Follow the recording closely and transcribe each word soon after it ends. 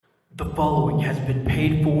The following has been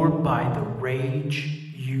paid for by the Rage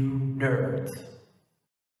You Nerds.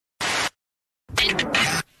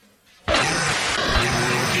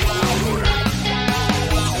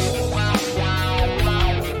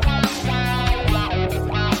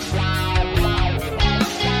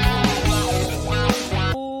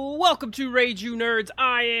 Welcome to Rage You Nerds.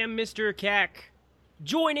 I am Mr. Cack.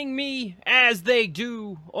 Joining me, as they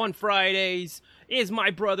do on Fridays, is my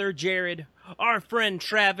brother Jared, our friend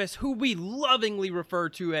Travis, who we lovingly refer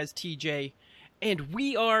to as TJ, and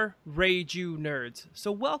we are Rage You Nerds.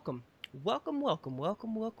 So welcome. Welcome. Now,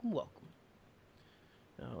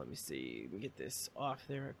 let me see. Let me get this off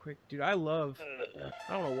there real quick. Dude, I don't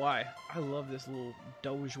know why, I love this little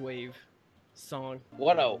Doge Wave song.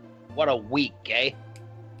 What a week, eh?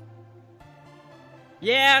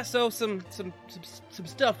 Yeah, so some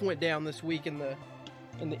stuff went down this week in the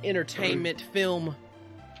entertainment, film,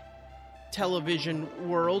 television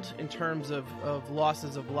world in terms of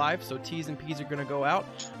losses of life. So T's and P's are going to go out.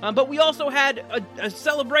 But we also had a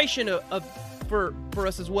celebration for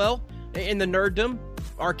us as well in the nerddom.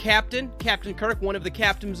 Our Captain Kirk, one of the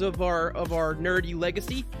captains of our nerdy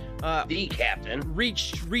legacy, the captain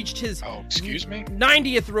reached his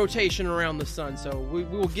 90th rotation around the sun. So we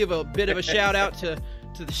will give a bit of a shout out to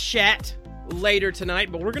the chat later tonight.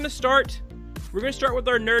 But we're gonna start with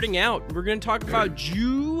our nerding out. We're gonna talk about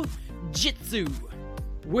Jiu-Jitsu,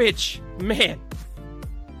 which, man,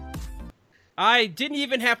 I didn't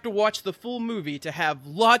even have to watch the full movie to have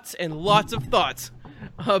lots and lots of thoughts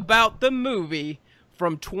about the movie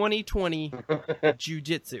from 2020,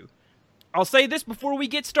 Jiu-Jitsu. I'll say this before we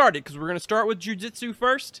get started, because we're going to start with Jiu-Jitsu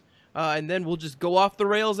first, and then we'll just go off the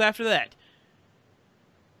rails after that.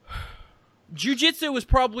 Jiu-Jitsu was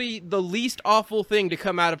probably the least awful thing to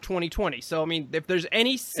come out of 2020. So, I mean, if there's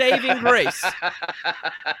any saving grace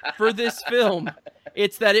for this film,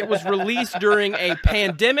 it's that it was released during a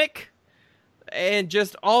pandemic and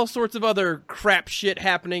just all sorts of other crap shit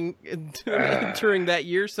happening during that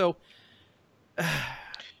year. So,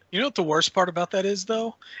 you know what the worst part about that is,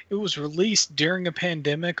 though? It was released during a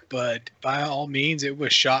pandemic, but by all means, it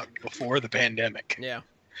was shot before the pandemic. Yeah.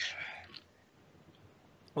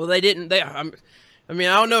 Well, they didn't. I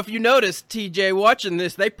don't know if you noticed, TJ, watching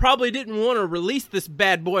this. They probably didn't want to release this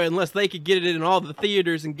bad boy unless they could get it in all the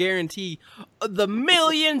theaters and guarantee the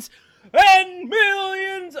millions and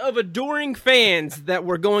millions of adoring fans that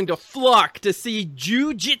were going to flock to see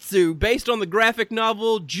Jiu-Jitsu, based on the graphic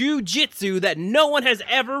novel Jiu-Jitsu that no one has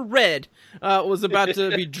ever read, was about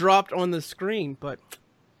to be dropped on the screen. But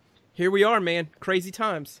here we are, man. Crazy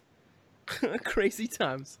times. Crazy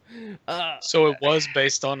times. So it was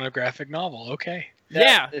based on a graphic novel. Okay.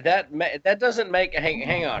 That doesn't make...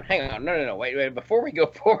 Hang on. No. Wait. Before we go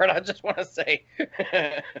forward, I just want to say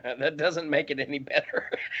that doesn't make it any better.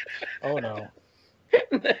 Oh, no.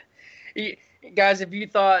 Guys, if you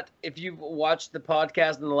watched the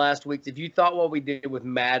podcast in the last weeks, if you thought what we did with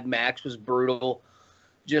Mad Max was brutal,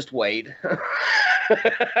 just wait.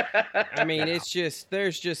 I mean,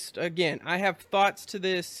 again, I have thoughts to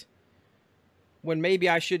this when maybe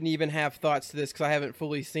I shouldn't even have thoughts to this because I haven't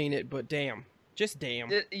fully seen it, but damn. Just damn.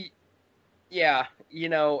 Yeah,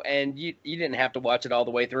 and you didn't have to watch it all the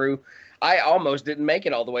way through. I almost didn't make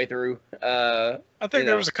it all the way through. I think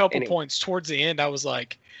there was a couple points towards the end. I was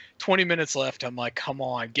like, 20 minutes left. I'm like, come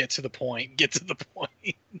on, get to the point. Me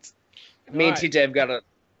and TJ have got a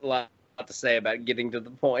lot to say about getting to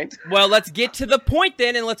the point. Well, let's get to the point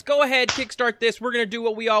then, and let's go ahead, kickstart this. We're going to do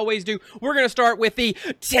what we always do. We're going to start with the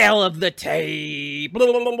tale of the tape. Blah,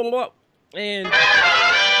 blah, blah, blah, blah. And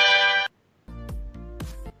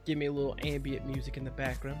give me a little ambient music in the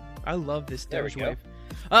background. I love this Doge Wave.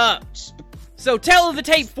 So, tale of the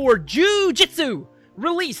tape for Jiu-Jitsu,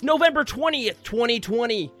 released November 20th,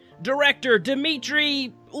 2020. Director,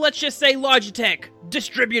 Dimitri, let's just say Logitech.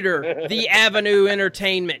 Distributor, The Avenue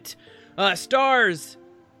Entertainment. Stars,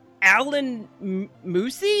 Alan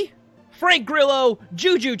Moosey, Frank Grillo,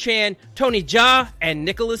 Juju Chan, Tony Jaa, and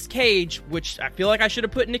Nicolas Cage, which I feel like I should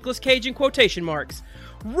have put Nicolas Cage in quotation marks.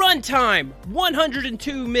 Runtime,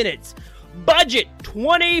 102 minutes. Budget,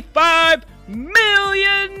 $25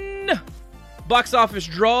 million. Box office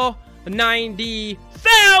draw,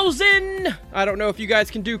 90,000. I don't know if you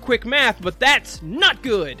guys can do quick math, but that's not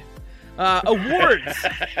good. Awards.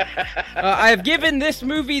 I have given this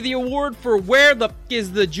movie the award for where the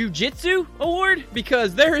is the Jiu-Jitsu award,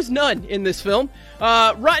 because there is none in this film.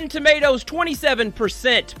 Rotten Tomatoes,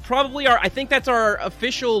 27%. I think that's our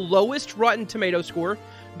official lowest Rotten Tomato score.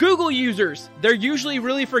 Google users, they're usually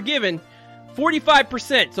really forgiving,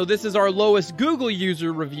 45%. So this is our lowest Google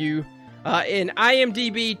user review. In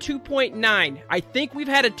IMDb, 2.9. I think we've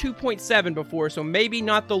had a 2.7 before, so maybe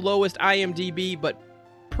not the lowest IMDb, but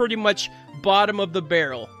pretty much bottom of the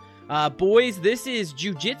barrel. Boys, this is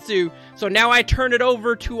Jiu-Jitsu, so now I turn it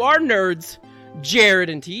over to our nerds, Jared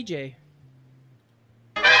and TJ.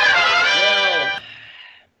 Well,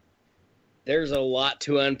 there's a lot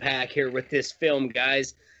to unpack here with this film,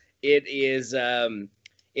 guys. It is,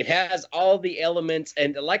 it has all the elements,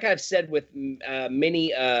 and like I've said with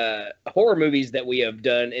many horror movies that we have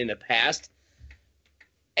done in the past,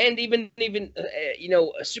 and even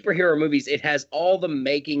superhero movies, it has all the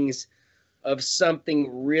makings of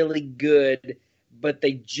something really good, but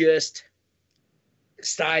they just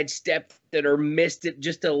sidestepped it or missed it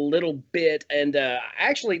just a little bit. And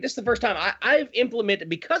actually, this is the first time I've implemented,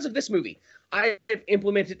 because of this movie, I've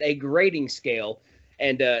implemented a grading scale.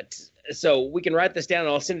 And so we can write this down, and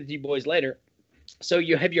I'll send it to you boys later. So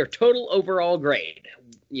you have your total overall grade,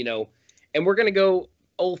 and we're going to go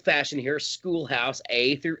old-fashioned here, schoolhouse,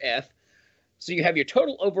 A through F. So you have your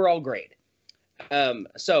total overall grade.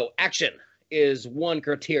 So action is 1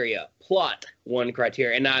 criteria. Plot, 1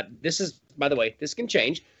 criteria. And this is, by the way, this can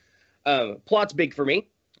change. Plot's big for me.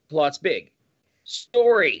 Plot's big.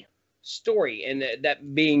 Story, and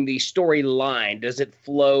that being the storyline. Does it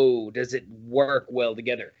flow? Does it work well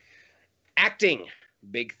together? Acting,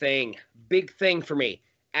 big thing for me.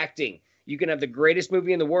 Acting. You can have the greatest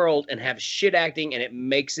movie in the world and have shit acting, and it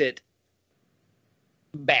makes it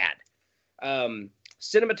bad.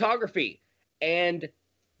 Cinematography, and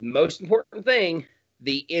most important thing,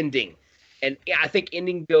 the ending. And I think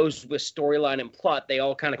ending goes with storyline and plot. They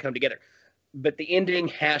all kind of come together. But the ending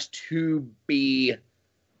has to be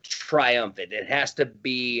triumphant. It has to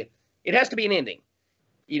be an ending.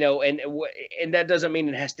 And that doesn't mean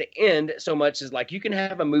it has to end so much as, like, you can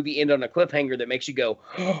have a movie end on a cliffhanger that makes you go,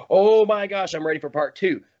 oh my gosh, I'm ready for part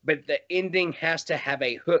 2. But the ending has to have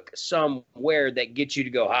a hook somewhere that gets you to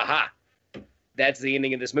go, ha. That's the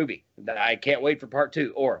ending of this movie. I can't wait for part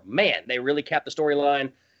 2. Or, man, they really capped the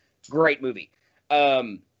storyline. Great movie.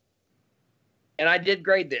 And I did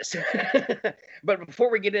grade this. But before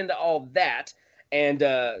we get into all that, and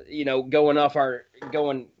going off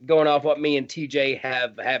what me and TJ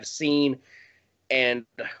have seen and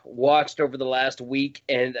watched over the last week,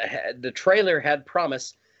 and the trailer had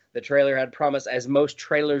promise. The trailer had promise, as most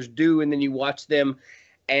trailers do, and then you watch them,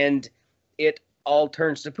 and it all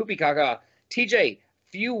turns to poopy caca. TJ,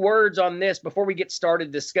 few words on this before we get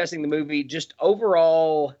started discussing the movie. Just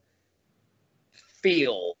overall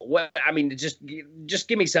feel. Just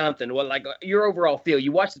give me something. What, like, your overall feel?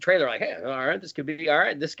 You watch the trailer, like, hey, all right, this could be all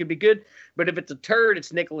right. This could be good. But if it's a turd,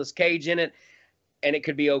 it's Nicolas Cage in it, and it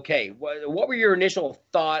could be okay. What were your initial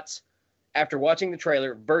thoughts after watching the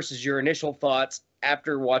trailer versus your initial thoughts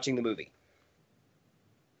after watching the movie?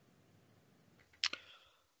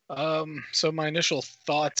 So my initial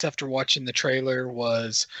thoughts after watching the trailer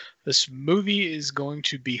was, this movie is going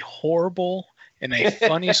to be horrible in a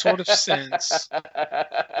funny sort of sense,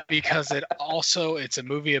 because it's a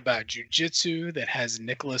movie about jiu-jitsu that has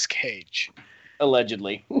Nicolas Cage.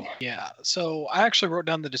 Allegedly. Yeah. So I actually wrote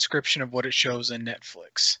down the description of what it shows in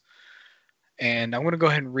Netflix. And I'm going to go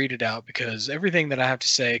ahead and read it out, because everything that I have to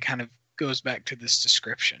say kind of goes back to this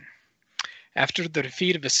description. After the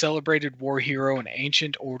defeat of a celebrated war hero, an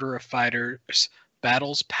ancient order of fighters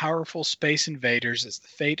battles powerful space invaders as the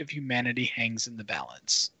fate of humanity hangs in the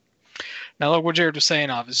balance. Now, like what Jared was saying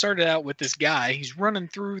it started out with this guy. He's running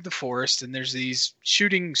through the forest, and there's these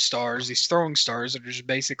shooting stars, these throwing stars that are just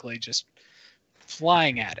basically just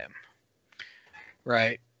flying at him.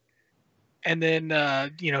 Right? And then,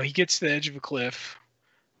 he gets to the edge of a cliff,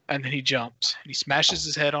 and then he jumps, and he smashes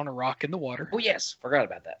his head on a rock in the water. Oh, yes. Forgot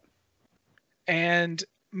about that. And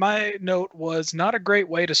my note was, not a great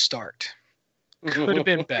way to start. Could have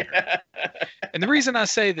been better. And the reason I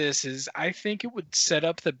say this is, I think it would set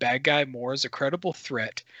up the bad guy more as a credible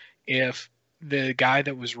threat if the guy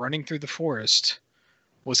that was running through the forest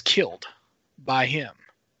was killed by him.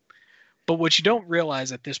 But what you don't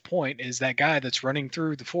realize at this point is that guy that's running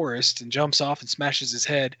through the forest and jumps off and smashes his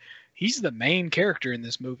head, he's the main character in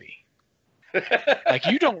this movie. Like,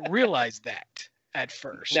 you don't realize that at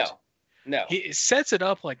first. No. He sets it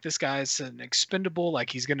up like this guy's an expendable,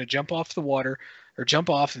 like he's going to jump off the water or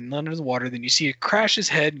jump off and land in the water. Then you see it crash his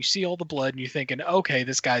head and you see all the blood and you're thinking, okay,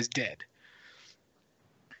 this guy's dead.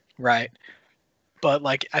 Right. But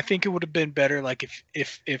like, I think it would have been better, like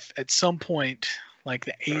if at some point, like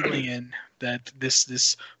the alien that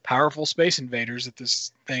this powerful space invaders that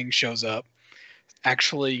this thing shows up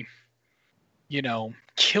actually,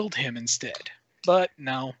 killed him instead. But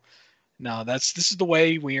no, No, this is the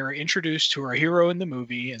way we are introduced to our hero in the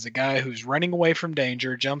movie as a guy who's running away from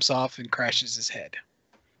danger, jumps off, and crashes his head.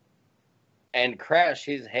 And crash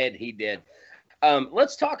his head, he did.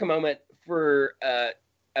 Let's talk a moment for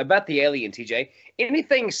about the alien, TJ.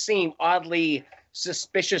 Anything seem oddly,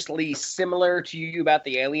 suspiciously similar to you about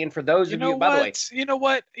the alien? For those of you, by the way, you know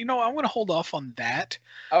what? I'm going to hold off on that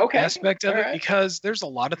aspect of it because there's a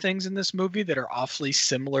lot of things in this movie that are awfully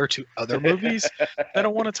similar to other movies that I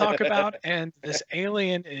want to talk about, and this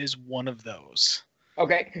alien is one of those.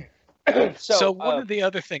 Okay. So one of the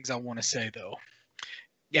other things I want to say though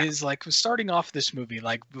is like starting off this movie,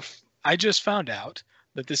 like I just found out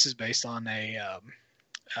that this is based on a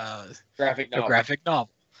graphic novel.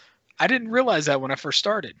 I didn't realize that when I first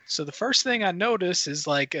started. So the first thing I noticed is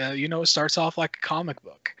like, it starts off like a comic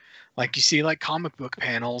book. Like you see like comic book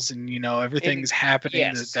panels and, everything's happening.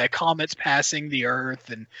 Yes. The comet's passing the Earth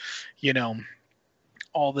and,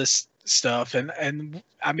 all this stuff. And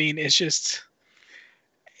I mean, it's just...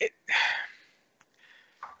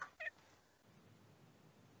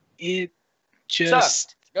 It just...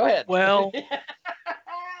 Sucked. Go ahead. Well,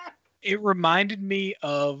 it reminded me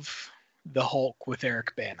of the Hulk with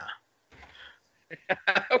Eric Bana.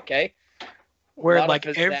 Okay. Where like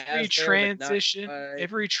every transition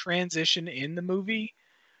in the movie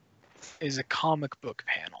is a comic book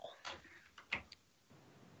panel.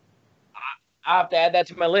 I have to add that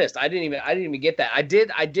to my list. I didn't even get that. I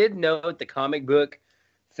did note the comic book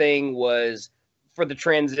thing was, for the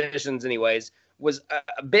transitions anyways, was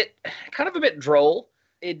a bit droll.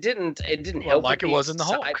 It didn't help like it was in the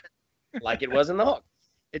Hulk. Like it was in the Hulk.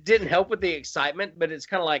 It didn't help with the excitement, but it's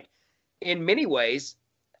kind of like, in many ways,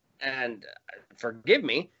 and forgive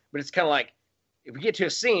me, but it's kind of like if we get to a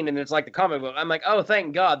scene and it's like the comic book, I'm like, oh,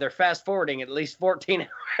 thank God they're fast forwarding at least 14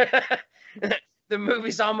 hours. The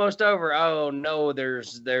movie's almost over. Oh no,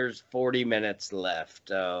 there's 40 minutes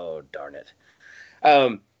left. Oh darn it.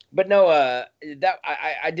 But no, that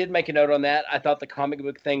I did make a note on that. I thought the comic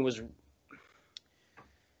book thing was.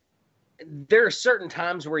 There are certain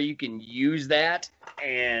times where you can use that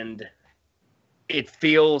and it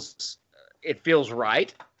feels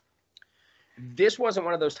right. This wasn't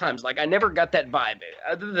one of those times. Like I never got that vibe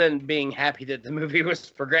other than being happy that the movie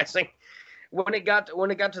was progressing. When it got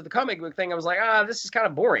to the comic book thing, I was like, this is kind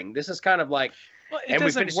of boring. This is kind of like, well, it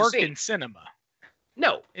doesn't work in cinema.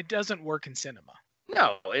 No, it doesn't work in cinema.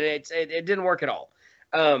 No, it didn't work at all.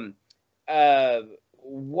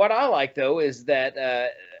 What I like though is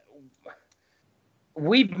that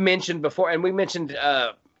we've mentioned before, and we mentioned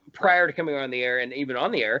prior to coming on the air and even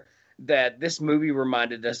on the air, that this movie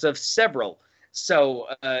reminded us of several. So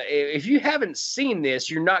if you haven't seen this,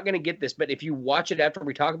 you're not going to get this. But if you watch it after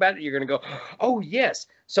we talk about it, you're going to go, oh, yes.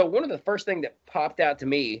 So one of the first things that popped out to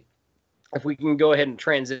me, if we can go ahead and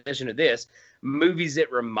transition to this, movies it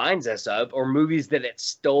reminds us of or movies that it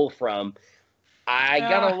stole from. I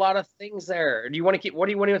got a lot of things there. Do you want to keep? What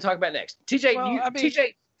do you want to talk about next?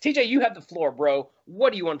 TJ, you have the floor, bro.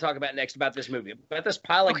 What do you want to talk about next about this movie? About this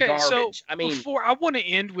pile of garbage? So before I want to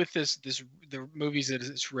end with the movies that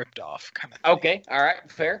it's ripped off kind of thing. Okay, all right,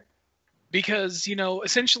 fair. Because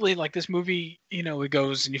essentially, like this movie, it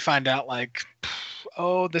goes and you find out like,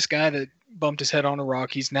 oh, this guy that bumped his head on a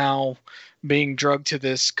rock, he's now being drugged to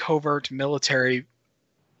this covert military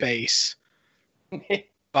base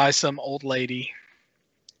by some old lady.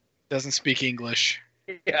 Doesn't speak English.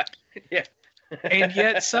 Yeah. And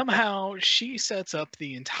yet somehow she sets up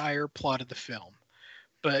the entire plot of the film.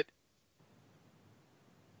 But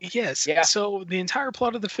yes, so the entire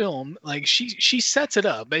plot of the film, like she sets it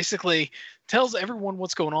up, basically tells everyone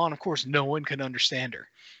what's going on. Of course, no one can understand her,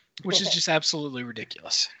 which is just absolutely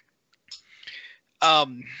ridiculous.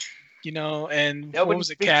 And what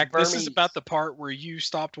was it, Cac? This is about the part where you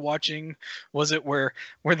stopped watching. Was it where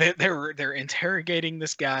they're interrogating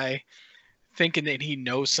this guy, thinking that he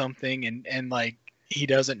knows something and like he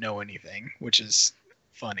doesn't know anything, which is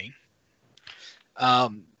funny.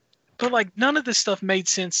 But like none of this stuff made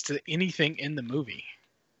sense to anything in the movie.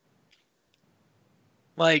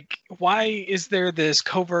 Like, why is there this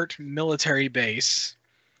covert military base?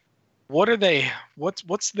 What are they?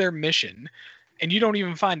 What's their mission? And you don't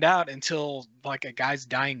even find out until like a guy's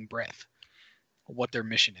dying breath what their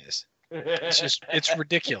mission is. It's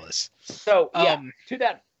ridiculous. So to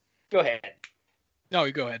that, go ahead. No,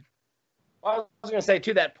 you go ahead. Well, I was going to say,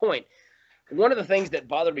 to that point, one of the things that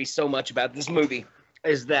bothered me so much about this movie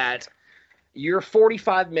is that you're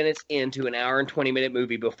 45 minutes into an hour and 20-minute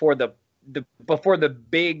movie before the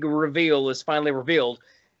big reveal is finally revealed,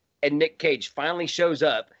 and Nick Cage finally shows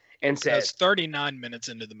up and says... That's 39 minutes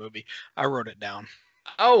into the movie. I wrote it down.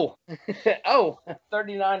 Oh,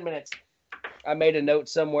 39 minutes. I made a note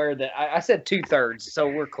somewhere that I said 2/3, so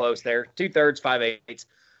we're close there. 2/3,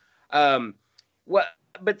 5/8. Well,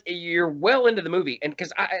 but you're well into the movie, and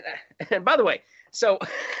because and by the way, so.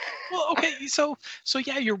 Well, okay, so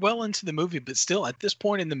yeah, you're well into the movie, but still, at this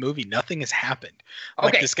point in the movie, nothing has happened.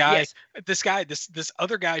 Like Okay, this guy, yes. this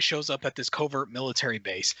other guy shows up at this covert military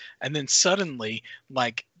base, and then suddenly,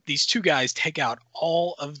 like these two guys take out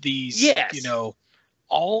all of these, Yes. you know,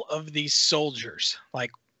 all of these soldiers,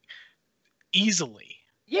 like easily,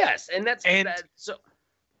 Yes, and that's And- so.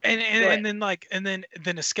 and ahead. and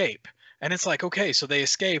then escape. And it's like, okay, so they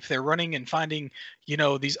escape. They're running and finding, you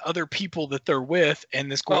know, these other people that they're with.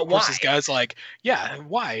 And this But why? guy's like, yeah,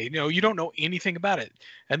 why? You know, you don't know anything about it.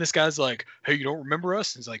 And this guy's like, hey, you don't remember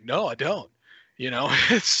us? And he's like, no, I don't. You know,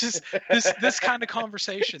 it's just this kind of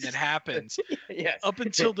conversation that happens Yes. up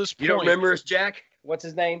until this point. You don't remember us, Jack? What's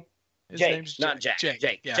his name? His Jake, name's not Jack.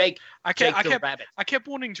 Jake. Yeah. Jake. I Jake kept the rabbit. I kept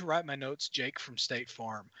wanting to write my notes, Jake from State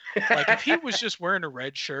Farm. Like if he was just wearing a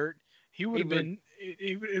red shirt, he would have been.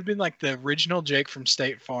 It would have been like the original Jake from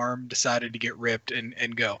State Farm decided to get ripped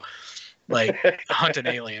and go, like hunt an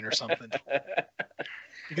alien or something.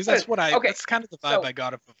 Because that's what Okay, that's kind of the vibe so- I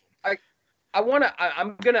got of him. I'm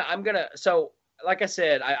gonna. So, like I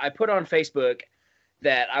said, I put on Facebook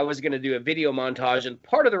that I was gonna do a video montage, and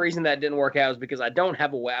part of the reason that didn't work out is because I don't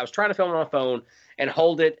have a way. I was trying to film on my phone and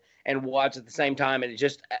hold it and watch at the same time, and it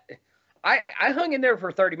just, I hung in there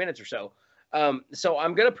for 30 minutes or so. So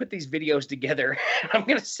I'm gonna put these videos together. I'm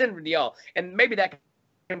gonna send them to y'all, and maybe that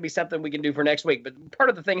can be something we can do for next week. But part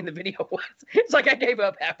of the thing in the video was, it's like I gave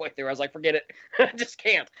up halfway through. I was like, forget it, I just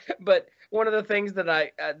can't. But one of the things that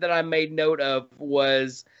I made note of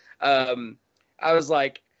was, I was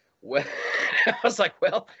like, well,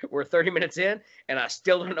 well, we're 30 minutes in, and I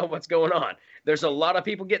still don't know what's going on. There's a lot of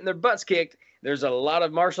people getting their butts kicked. There's a lot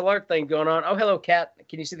of martial art thing going on. Oh, hello, cat.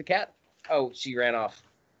 Can you see the cat? Oh, she ran off.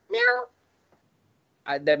 Meow.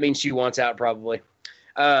 That means she wants out probably,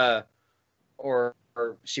 or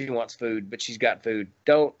she wants food, but she's got food.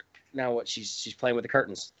 Don't now what she's playing with the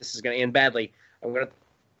curtains. This is going to end badly. I'm going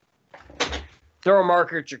to throw a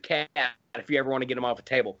marker at your cat if you ever want to get him off a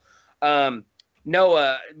table.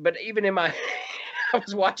 No, but even in my, I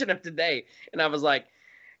was watching him today, and I was like,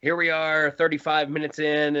 here we are, 35 minutes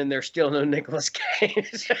in, and there's still no Nicolas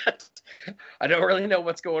Cage. I don't really know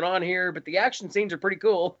what's going on here, but the action scenes are pretty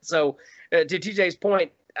cool. So, to TJ's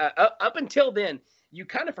point, up until then, you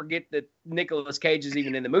kind of forget that Nicolas Cage is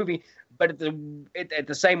even in the movie, but at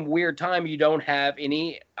the same weird time, you don't have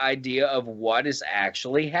any idea of what is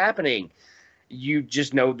actually happening. You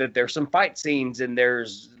just know that there's some fight scenes, and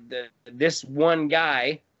there's this one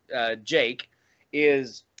guy, Jake,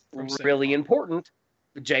 is really important.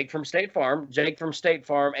 Jake from State Farm,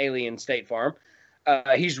 Alien State Farm.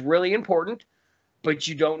 He's really important, but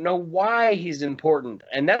you don't know why he's important.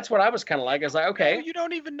 And that's what I was kind of like. I was like, okay. No, you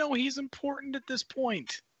don't even know he's important at this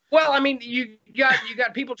point. Well, I mean, you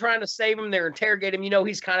got people trying to save him. They're interrogating him. You know,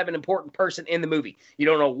 he's kind of an important person in the movie. You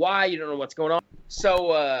don't know why. You don't know what's going on.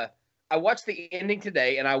 So I watched the ending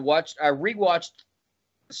today, and I rewatched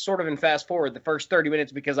sort of in fast forward the first 30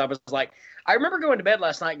 minutes because I was like, I remember going to bed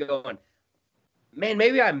last night going, man,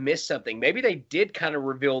 maybe I missed something. Maybe they did kind of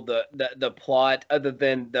reveal the plot other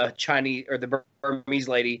than the Chinese or the Burmese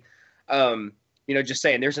lady, you know, just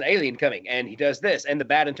saying there's an alien coming and he does this, and the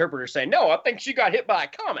bad interpreter saying, no, I think she got hit by a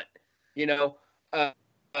comet, you know.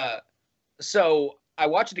 So I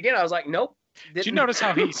watched it again. I was like, nope. Did you notice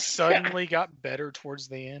how he suddenly got better towards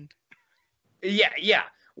the end? Yeah.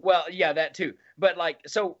 Well, yeah, that too. But like,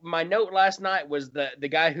 so my note last night was the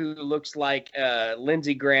guy who looks like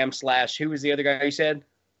Lindsey Graham / who was the other guy you said?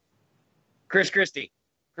 Chris Christie.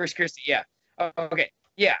 Yeah. Okay.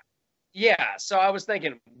 Yeah. So I was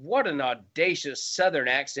thinking, what an audacious Southern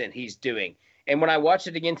accent he's doing. And when I watched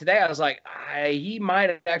it again today, I was like, he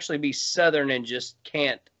might actually be Southern and just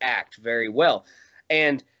can't act very well.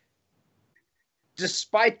 And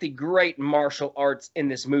despite the great martial arts in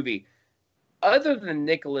this movie, other than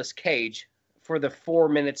Nicolas Cage for the 4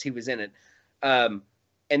 minutes he was in it, and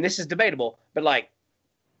this is debatable, but like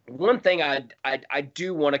one thing I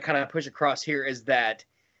do want to kind of push across here is that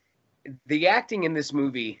the acting in this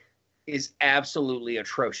movie is absolutely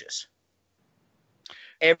atrocious.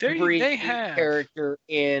 Every character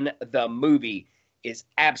in the movie is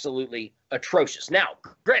absolutely atrocious. Now,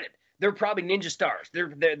 granted, they're probably ninja stars. They're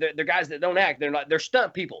guys that don't act. They're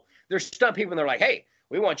stunt people. They're stunt people, and they're like, hey,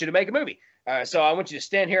 we want you to make a movie. So I want you to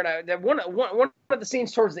stand here. And one of the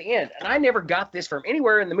scenes towards the end, and I never got this from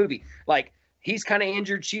anywhere in the movie. Like, he's kind of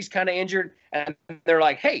injured, she's kind of injured, and they're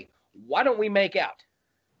like, hey, why don't we make out?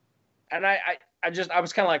 And I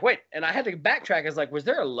was kind of like, wait. And I had to backtrack. I was like, was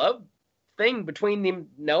there a love thing between them?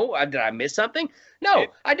 No, did I miss something? No,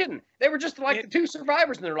 I didn't. They were just like the two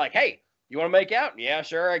survivors, and they're like, "Hey, you want to make out?" Yeah,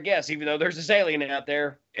 sure, I guess. Even though there's this alien out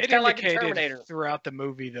there, it's kind of like a Terminator. Throughout the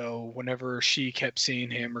movie, though, whenever she kept seeing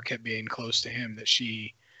him or kept being close to him, that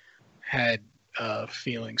she had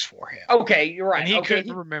feelings for him. Okay, you're right. And he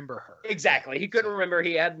couldn't remember her. Exactly, he couldn't remember.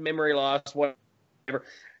 He had memory loss. Whatever.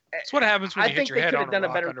 That's what happens when you hit your head on a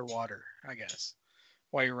rock underwater, I guess.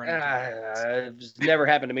 While you're running. It's never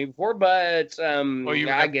happened to me before, but well, you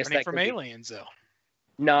I guess that from aliens, though.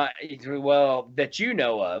 Not well that you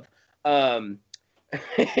know of.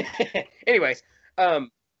 Anyways,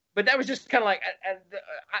 but that was just kind of like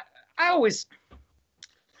I always,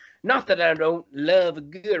 not that I don't love a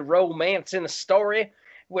good romance in a story,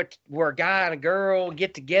 where a guy and a girl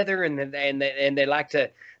get together and they like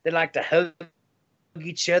to hug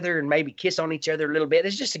each other and maybe kiss on each other a little bit.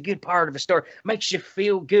 It's just a good part of a story. Makes you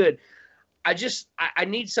feel good. I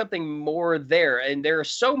need something more there. And there are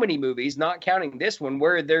so many movies, not counting this one,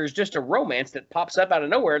 where there's just a romance that pops up out of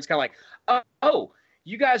nowhere. It's kind of like, oh,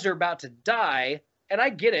 you guys are about to die. And I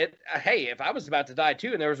get it. Hey, if I was about to die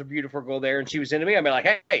too, and there was a beautiful girl there and she was into me, I'd be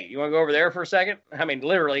like, hey, you want to go over there for a second? I mean,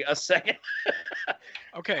 literally a second.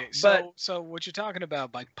 Okay, so what you're talking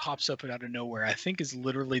about, like, pops up out of nowhere, I think is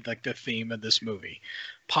literally like the theme of this movie.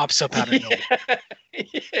 Pops up out of nowhere.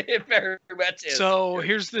 It very much is. So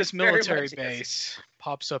here's this military base,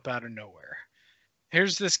 pops up out of nowhere.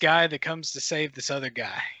 Here's this guy that comes to save this other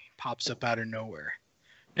guy, pops up out of nowhere.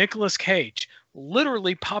 Nicolas Cage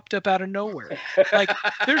literally popped up out of nowhere. Like,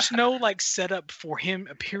 there's no like setup for him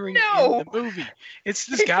appearing in the movie. It's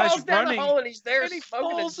this guy's falls down running the hole and he's there and he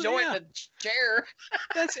smoking falls, a joint in the chair.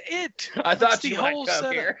 That's it. I thought the you whole might come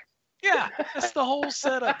setup. here. Yeah, that's the whole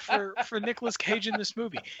setup for Nicolas Cage in this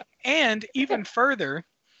movie. And even further,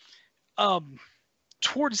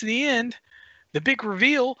 towards the end, the big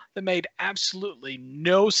reveal that made absolutely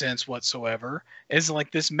no sense whatsoever is like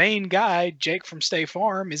this main guy, Jake from State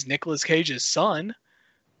Farm, is Nicolas Cage's son.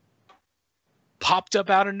 Popped up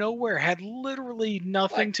out of nowhere, had literally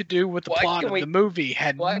nothing to do with the plot of the movie,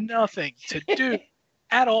 had nothing to do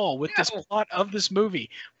at all with this plot of this movie.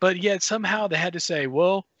 But yet somehow they had to say,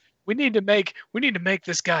 well, we need to make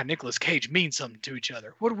this guy Nicolas Cage mean something to each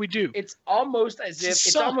other. What do we do? It's almost as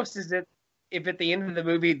if at the end of the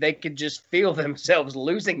movie they could just feel themselves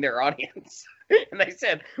losing their audience. And they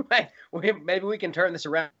said, "Wait, maybe we can turn this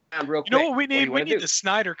around real quick." You know what we need? We need the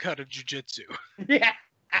Snyder cut of Jiu-Jitsu. Yeah.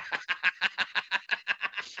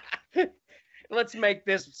 Let's make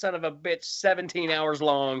this son of a bitch 17 hours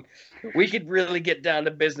long. We could really get down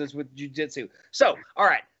to business with Jiu-Jitsu. So, all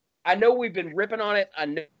right. I know we've been ripping on it.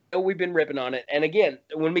 And again,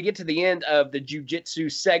 when we get to the end of the Jiu-Jitsu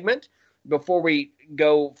segment, before we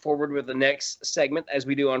go forward with the next segment, as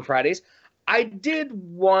we do on Fridays, I did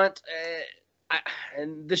want,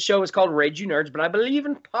 and this show is called Rage You Nerds, but I believe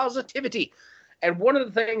in positivity. And one of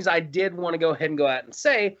the things I did want to go ahead and go out and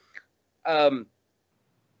say,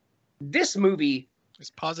 this movie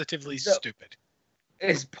is positively stupid.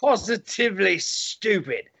 Is positively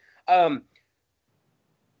stupid. But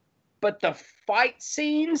the fight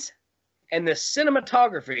scenes and the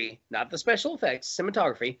cinematography, not the special effects,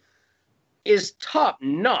 cinematography, is top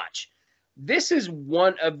notch. This is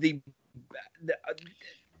one of that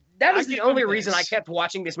is the only reason I kept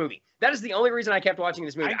watching this movie. That is the only reason I kept watching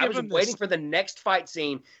this movie. I was waiting for the next fight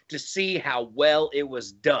scene to see how well it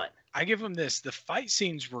was done. I give them this. The fight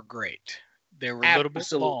scenes were great. They were a little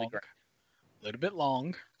bit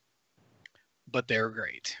long, but they were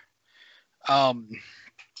great.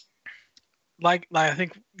 Like I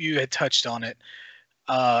think you had touched on it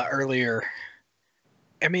earlier.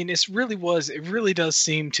 I mean, it really does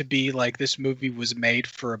seem to be like this movie was made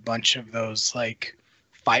for a bunch of those like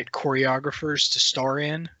fight choreographers to star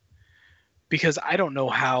in, because I don't know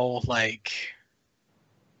how, like,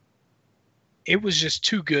 it was just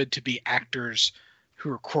too good to be actors who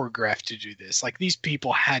were choreographed to do this. Like, these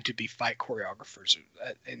people had to be fight choreographers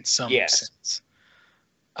in some sense.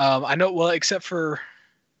 I know, well, except for,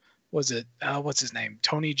 what's his name?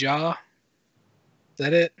 Tony Jaa? Is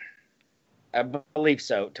that it? I believe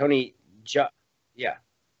so. Tony Jaa. Yeah.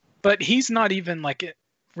 But he's not even like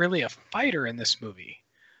really a fighter in this movie.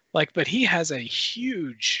 Like, but he has a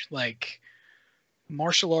huge like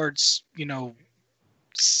martial arts,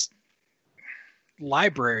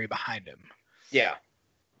 library behind him. Yeah.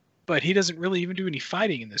 But he doesn't really even do any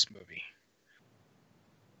fighting in this movie.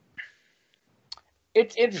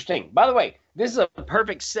 It's interesting. By the way, this is a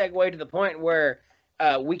perfect segue to the point where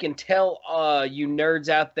we can tell you nerds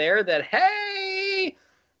out there that, hey,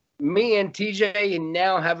 me and TJ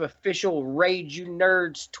now have official Rage You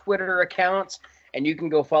Nerds Twitter accounts. and you can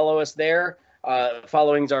go follow us there.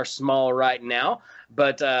 Followings are small right now,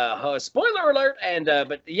 but spoiler alert. And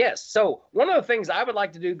but yes, so one of the things I would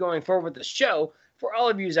like to do going forward with the show for all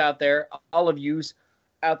of yous out there,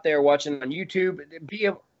 watching on YouTube,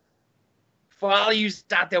 for all of yous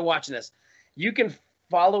out there watching us, you can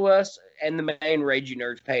follow us and the main Rage You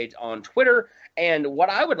Nerds page on Twitter. And what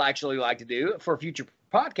I would actually like to do for future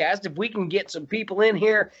podcasts, if we can get some people in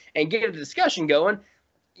here and get a discussion going,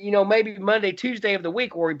 maybe Monday, Tuesday of the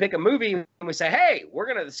week where we pick a movie and we say, hey, we're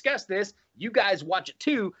going to discuss this. You guys watch it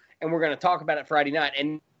too. And we're going to talk about it Friday night.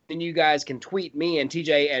 And then you guys can tweet me and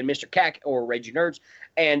TJ and Mr. Cack or Rage You Nerds.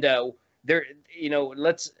 And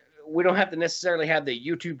we don't have to necessarily have the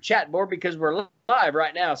YouTube chat board because we're live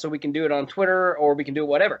right now. So we can do it on Twitter or we can do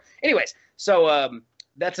whatever. Anyways, so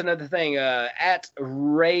that's another thing. At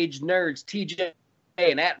Rage Nerds TJ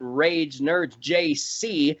and at Rage Nerds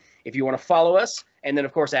JC if you want to follow us. And then,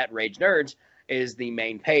 of course, at Rage Nerds is the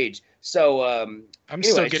main page. So I'm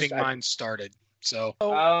still getting mine started. So,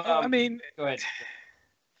 I mean, go ahead.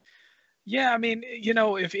 Yeah, I mean,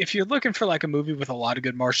 if you're looking for like a movie with a lot of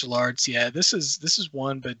good martial arts, yeah, this is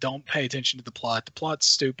one, but don't pay attention to the plot. The plot's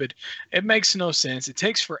stupid. It makes no sense. It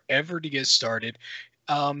takes forever to get started.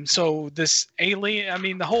 So this alien, I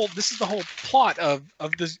mean, this is the whole plot of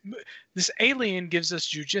this alien gives us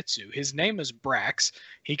jujitsu. His name is Brax.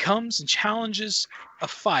 He comes and challenges a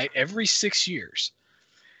fight every 6 years.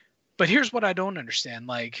 But here's what I don't understand.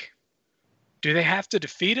 Like, do they have to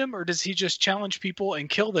defeat him, or does he just challenge people and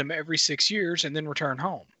kill them every 6 years and then return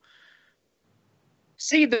home?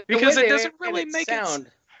 See, because it doesn't really make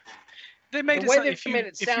sound. They made it sound if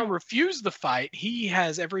you refuse the fight, he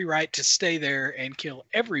has every right to stay there and kill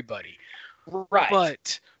everybody.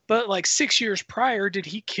 Right. But like 6 years prior, did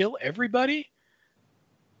he kill everybody?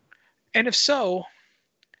 And if so,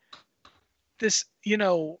 this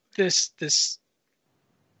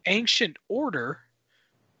ancient order,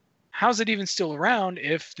 how's it even still around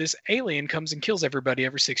if this alien comes and kills everybody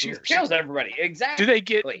every 6 years? Kills everybody, exactly. Do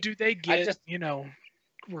they get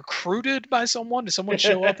recruited by someone? Does someone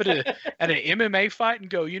show up at an MMA fight and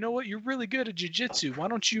go, you know what, you're really good at jiu-jitsu. Why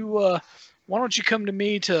don't you come to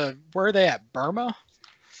me to, where are they at? Burma.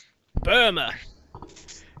 Let's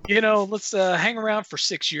hang around for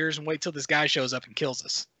 6 years and wait till this guy shows up and kills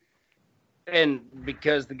us. And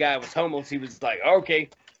because the guy was homeless, he was like, okay.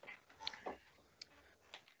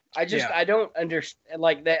 I don't understand,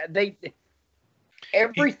 like, that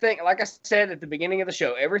everything, like I said at the beginning of the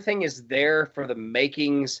show, everything is there for the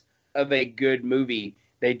makings of a good movie.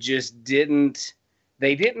 They just didn't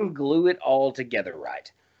glue it all together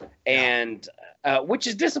right. And which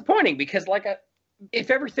is disappointing because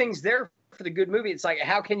if everything's there for the good movie, it's like,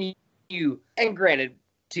 how can you and granted,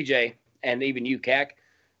 TJ and even you, Cac,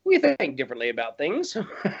 we think differently about things.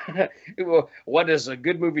 What is a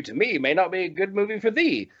good movie to me may not be a good movie for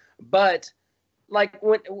thee. But like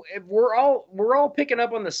when we're all picking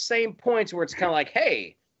up on the same points where it's kind of like,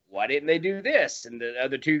 hey, why didn't they do this? And the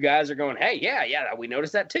other two guys are going, hey, yeah, we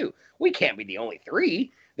noticed that too. We can't be the only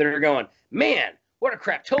three that are going, man, what a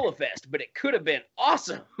craptola fest, but it could have been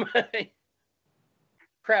awesome.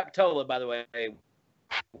 Craptola, by the way, a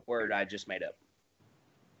word I just made up.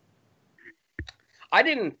 I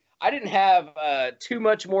didn't have too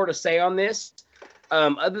much more to say on this,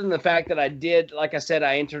 other than the fact that I did, like I said,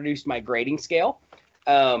 I introduced my grading scale.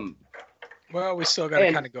 Well, we still got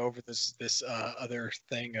to kind of go over this other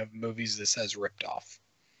thing of movies this has ripped off.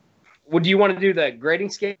 Well, do you want to do the grading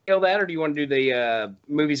scale or do you want to do the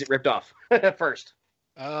movies it ripped off first?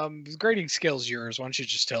 The grading scale's yours. Why don't you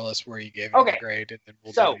just tell us where you gave it a grade, and then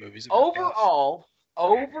we'll do the movies it ripped off.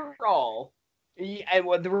 Overall,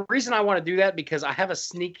 and the reason I want to do that because I have a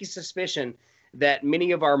sneaky suspicion that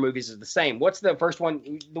many of our movies are the same. What's the first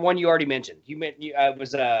one? The one you already mentioned. You meant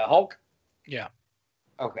was Hulk? Yeah.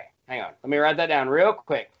 Okay, hang on. Let me write that down real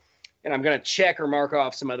quick, and I'm going to check or mark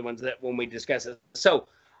off some other ones that when we discuss it. So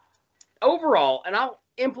overall, and I'll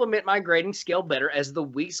implement my grading scale better as the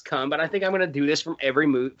weeks come, but I think I'm going to do this from every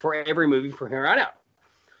movie from here on out.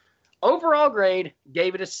 Overall grade,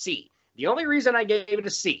 gave it a C. The only reason I gave it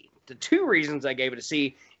a C, the two reasons I gave it a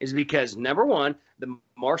C, is because, number one, the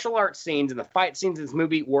martial arts scenes and the fight scenes in this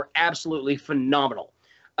movie were absolutely phenomenal.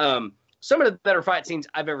 Some of the better fight scenes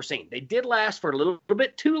I've ever seen. They did last for a little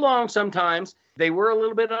bit too long sometimes. They were a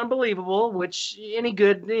little bit unbelievable, which any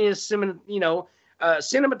good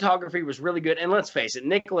cinematography was really good. And let's face it,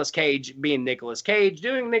 Nicolas Cage being Nicolas Cage,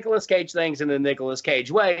 doing Nicolas Cage things in the Nicolas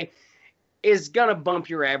Cage way, is going to bump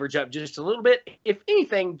your average up just a little bit, if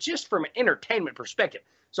anything, just from an entertainment perspective.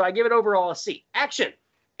 So I give it overall a C. Action,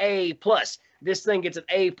 A+. This thing gets an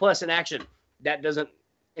A+ in action. That doesn't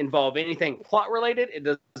involve anything plot related. It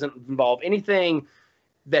doesn't involve anything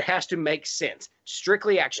that has to make sense.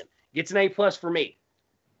 Strictly action. Gets an A+ for me.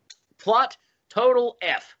 Plot, total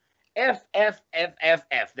F. F, F, F, F,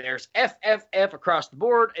 F. There's F, F, F across the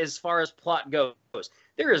board as far as plot goes.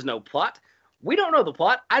 There is no plot. We don't know the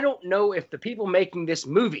plot. I don't know if the people making this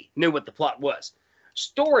movie knew what the plot was.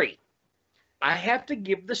 Story. I have to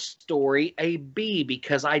give the story a B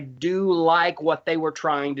because I do like what they were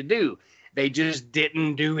trying to do. They just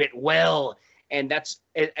didn't do it well. And that's,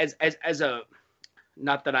 as a,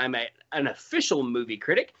 not that I'm an official movie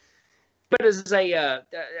critic, but as a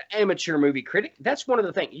amateur movie critic, that's one of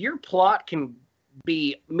the things. Your plot can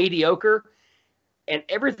be mediocre, and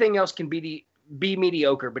everything else can be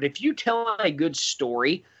mediocre. But if you tell a good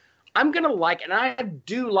story, I'm going to like, and I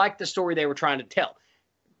do like the story they were trying to tell.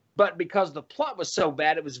 But because the plot was so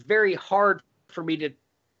bad, it was very hard for me to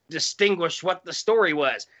distinguish what the story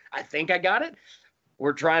was. I think I got it.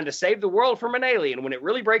 We're trying to save the world from an alien. When it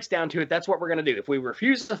really breaks down to it, that's what we're going to do. If we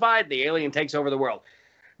refuse to fight, the alien takes over the world.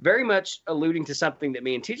 Very much alluding to something that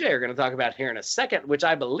me and TJ are going to talk about here in a second, which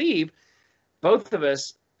I believe both of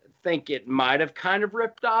us think it might have kind of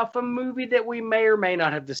ripped off a movie that we may or may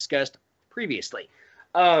not have discussed previously.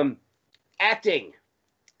 Acting.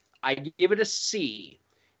 I give it a C.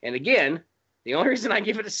 And again, the only reason I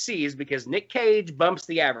give it a C is because Nick Cage bumps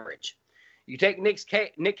the average. You take Nick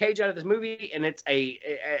Cage out of this movie, and it's a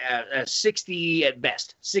 60 at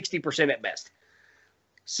best, 60% at best.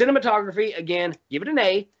 Cinematography, again, give it an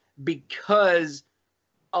A because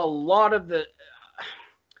a lot of the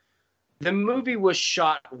movie was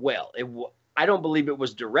shot well. I don't believe it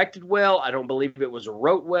was directed well. I don't believe it was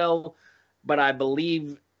wrote well, but I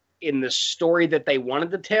believe in the story that they wanted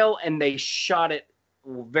to tell, and they shot it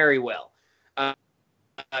very well.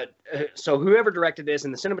 So whoever directed this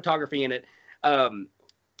and the cinematography in it,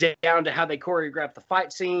 down to how they choreographed the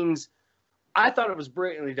fight scenes, I thought it was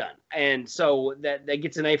brilliantly done. And so that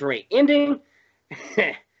gets an A for me. Ending,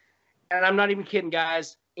 and I'm not even kidding,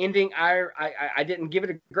 guys. Ending, I didn't give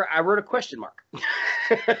it I wrote a question mark.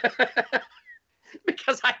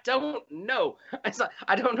 Because I don't know.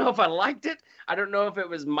 I don't know if I liked it. I don't know if it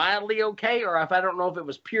was mildly okay, or if I don't know if it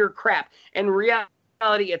was pure crap. In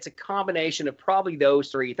reality, it's a combination of probably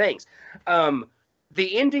those three things.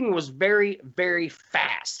 The ending was very, very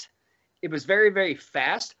fast. It was very, very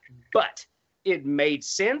fast, but it made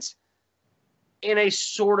sense in a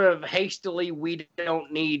sort of hastily, we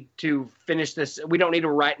don't need to finish this. We don't need to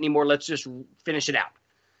write anymore. Let's just finish it out.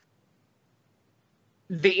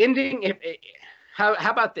 The ending, how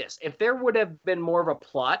about this? If there would have been more of a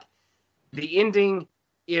plot, the ending,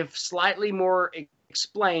 if slightly more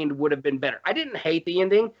explained, would have been better. I didn't hate the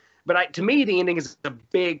ending, but to me, the ending is a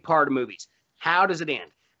big part of movies. How does it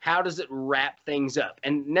end? How does it wrap things up?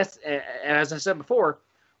 And as I said before,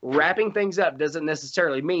 wrapping things up doesn't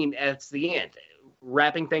necessarily mean it's the end.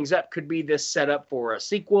 Wrapping things up could be this setup for a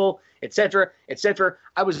sequel, etc., etc.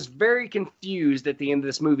 I was very confused at the end of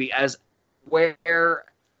this movie as where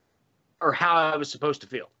or how I was supposed to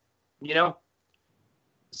feel, you know?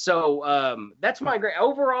 So that's my grade.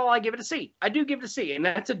 Overall, I give it a C. I do give it a C, and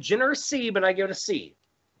that's a generous C, but I give it a C.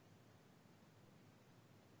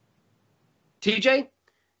 TJ,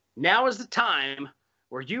 now is the time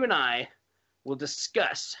where you and I will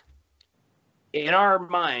discuss in our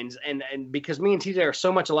minds, and because me and TJ are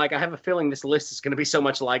so much alike, I have a feeling this list is going to be so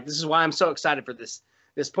much alike. This is why I'm so excited for this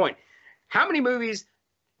point. How many movies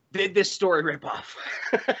did this story rip off?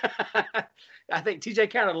 I think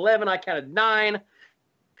TJ counted 11. I counted 9.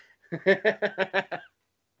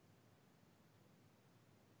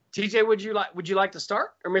 TJ, would you like to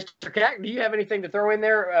start, or Mr. Cack? Do you have anything to throw in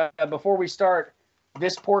there before we start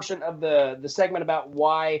this portion of the segment about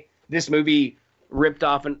why this movie ripped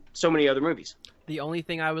off in so many other movies? The only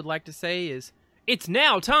thing I would like to say is it's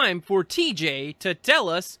now time for TJ to tell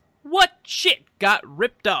us what shit got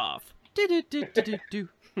ripped off.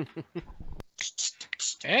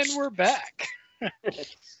 And we're back.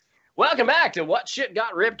 Welcome back to What Shit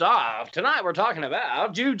Got Ripped Off. Tonight we're talking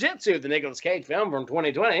about Jiu-Jitsu, the Nicolas Cage film from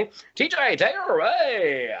 2020. TJ, take it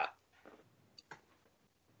away.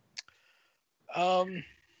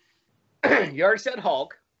 You already said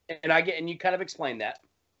Hulk, and you kind of explained that.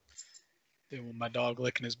 Then with my dog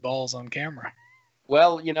licking his balls on camera.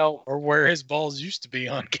 Well, you know, or where his balls used to be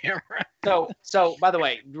on camera. So by the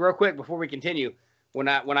way, real quick before we continue, when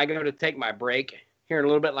I go to take my break here in a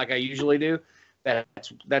little bit, like I usually do,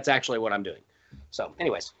 that's actually what I'm doing. So,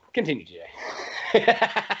 anyways, continue, TJ.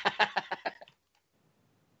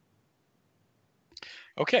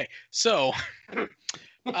 Okay, so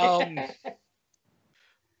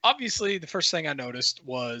obviously the first thing I noticed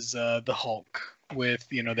was the Hulk with,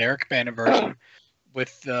 the Eric Bana version,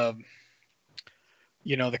 with the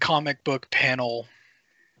comic book panel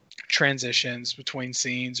transitions between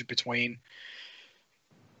scenes or between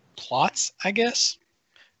plots, I guess.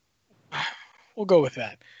 We'll go with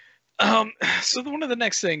that. So one of the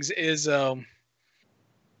next things is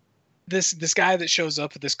this guy that shows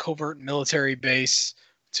up at this covert military base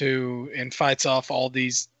and fights off all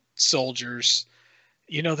these soldiers.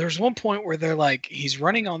 There's one point where they're like, he's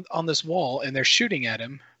running on this wall and they're shooting at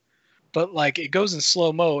him, but like it goes in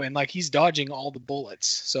slow-mo and like he's dodging all the bullets.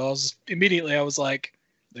 So I was like,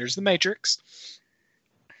 there's the Matrix.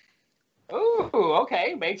 Ooh,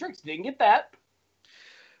 okay. Matrix, didn't get that.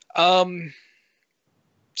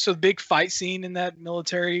 So the big fight scene in that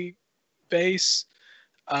military base,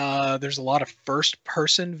 there's a lot of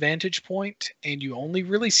first-person vantage point, and you only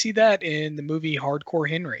really see that in the movie Hardcore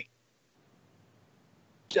Henry.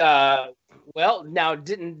 Well, now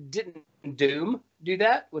didn't Doom do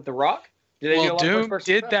that with The Rock? Doom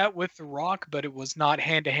did that with The Rock, but it was not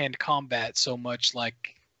hand-to-hand combat so much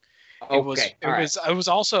like it was. It was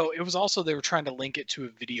also they were trying to link it to a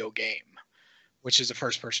video game, which is a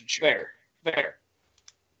first-person shooter. Fair.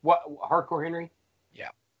 What, Hardcore Henry? Yeah.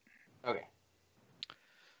 Okay.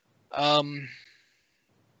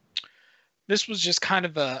 This was just kind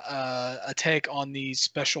of a take on the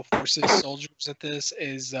special forces soldiers at this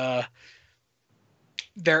is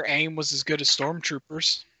their aim was as good as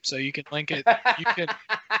stormtroopers. So you can link it.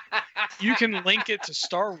 You can link it to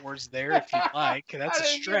Star Wars there if you like. That's a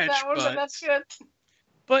stretch, but that's good.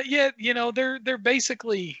 But yet, they're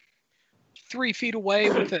basically 3 feet away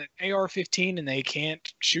with an AR-15 and they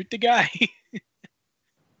can't shoot the guy.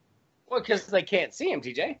 Well, because they can't see him,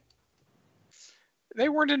 TJ. They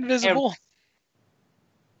weren't invisible.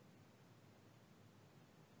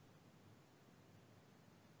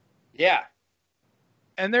 Yeah.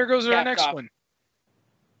 And there goes our next one.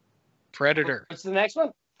 Predator. What's the next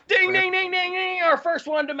one? Ding, ding, ding, ding, ding. Our first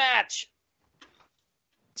one to match.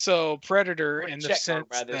 So Predator, in the sense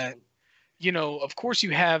that, of course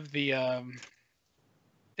you have the,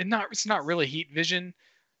 it's not really heat vision,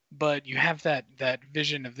 but you have that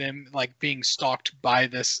vision of them like being stalked by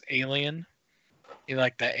this alien. You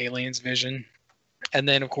like the alien's vision. And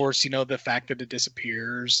then of course, the fact that it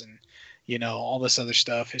disappears and, all this other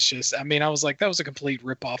stuff. It's just, I was like, that was a complete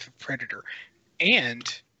ripoff of Predator.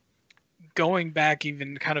 And going back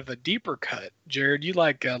even kind of a deeper cut, Jared, you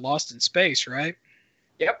like Lost in Space, right?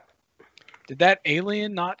 Yep. Did that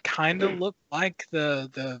alien not kind of look like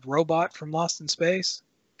the robot from Lost in Space?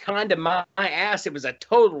 Kind of my ass. It was a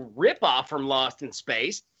total ripoff from Lost in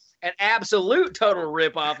Space. An absolute total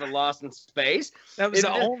ripoff of Lost in Space. That was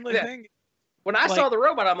the only thing. When I saw the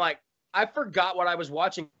robot, I'm like, I forgot what I was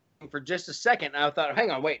watching for just a second. And I thought,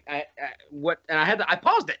 hang on, wait, what? And I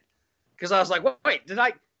paused it because I was like, wait,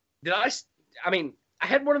 I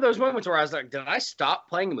had one of those moments where I was like, did I stop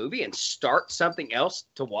playing a movie and start something else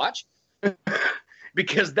to watch?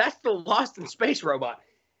 Because that's the Lost in Space robot.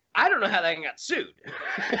 I don't know how they got sued.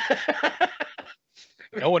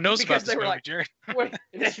 No one knows about this movie, Jared.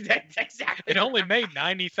 Exactly. It only made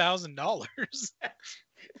 $90,000.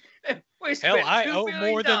 Hell, I owe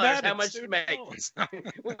more than that. How much to make?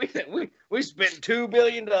 we spent $2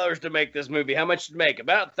 billion to make this movie. How much to make?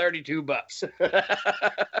 About $32.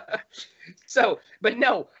 So, but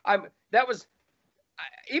no,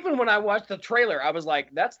 even when I watched the trailer, I was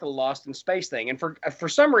like, that's the Lost in Space thing. And for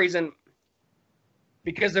some reason,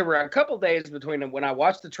 because there were a couple days between when I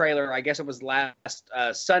watched the trailer, I guess it was last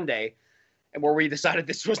Sunday, and where we decided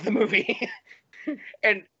this was the movie.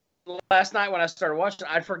 And last night when I started watching,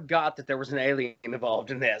 I forgot that there was an alien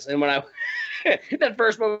involved in this. And when that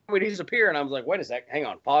first moment he disappeared, and I was like, wait a sec, hang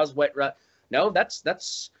on, pause, wait, no,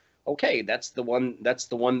 that's okay. That's the one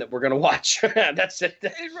that we're gonna watch. That's it.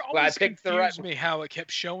 It always confused me how it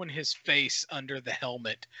kept showing his face under the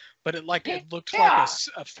helmet, but it looked like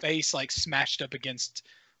a face like smashed up against,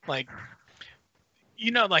 like,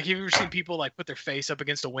 like, have you ever seen people like put their face up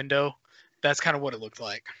against a window? That's kind of what it looked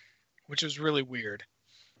like, which was really weird.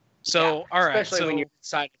 So, all right. Especially when you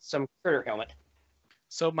decide some critter helmet.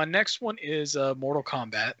 So my next one is Mortal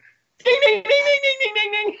Kombat. Ding, ding, ding, ding, ding, ding,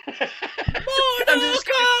 ding, ding. Mortal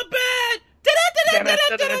Kombat!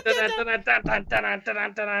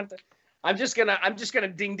 I'm just gonna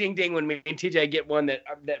ding, ding, ding when me and TJ get one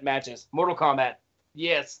that matches. Mortal Kombat.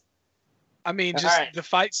 Yes. I mean, just the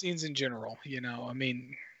fight scenes in general, yeah.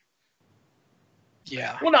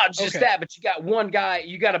 Well, not just that, but you got one guy,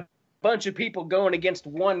 you got a bunch of people going against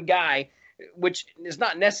one guy, which is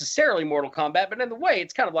not necessarily Mortal Kombat, but in the way,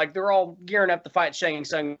 it's kind of like they're all gearing up to fight Shang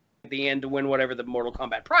Tsung at the end to win whatever the Mortal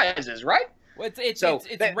Kombat prize is, right? Well, it's they might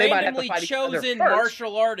have to randomly fight each other chosen first.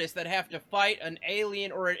 martial artists that have to fight an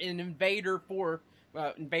alien or an invader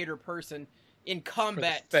person in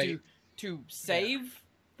combat to save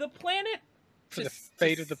the planet. For the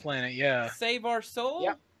fate of the planet, yeah. Save our soul.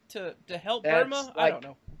 Yeah. To help That's Burma. I don't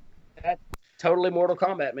know. That's totally Mortal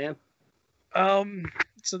Kombat, man.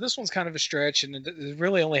 So this one's kind of a stretch, and it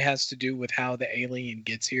really only has to do with how the alien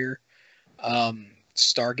gets here.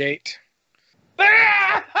 Stargate.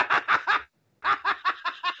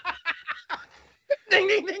 Ding,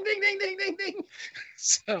 ding, ding, ding, ding, ding, ding, ding.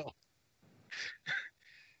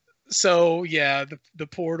 So yeah, the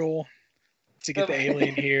portal to get the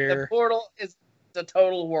alien here. The portal is a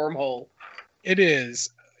total wormhole. It is.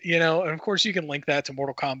 And of course you can link that to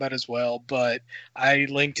Mortal Kombat as well, but I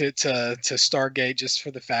linked it to Stargate just for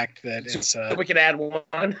the fact that it's we could add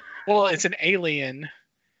one. Well, it's an alien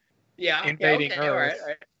invading Earth all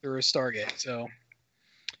right. through a Stargate. So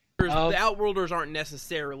The Outworlders aren't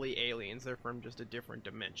necessarily aliens; they're from just a different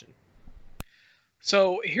dimension.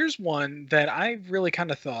 So here's one that I really kind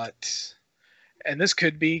of thought, and this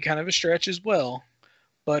could be kind of a stretch as well,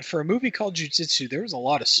 but for a movie called Jujitsu, there was a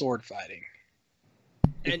lot of sword fighting.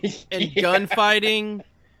 And gunfighting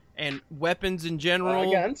and weapons in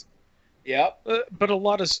general. Guns. Yep. But a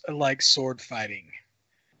lot of like sword fighting.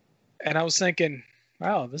 And I was thinking,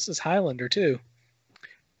 wow, this is Highlander too.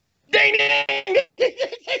 Ding, ding, ding,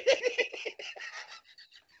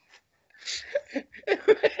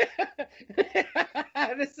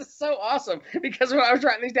 This is so awesome because when I was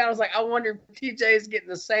writing these down, I was like, I wonder if TJ is getting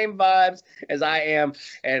the same vibes as I am,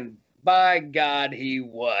 and by God, he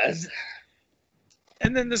was.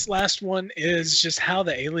 And then this last one is just how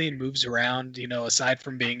the alien moves around. Aside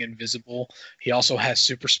from being invisible, he also has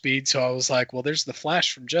super speed. So I was like, well, there's the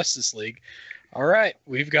Flash from Justice League. All right,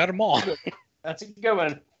 we've got them all. That's a good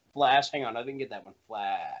one. Flash. Hang on, I didn't get that one.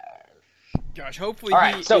 Flash. Gosh, hopefully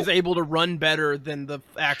he is able to run better than the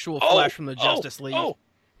actual Flash from the Justice League.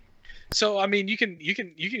 So I mean, you can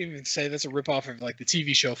even say that's a ripoff of like the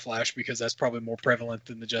TV show Flash because that's probably more prevalent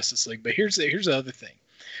than the Justice League. But here's the other thing.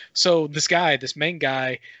 So this main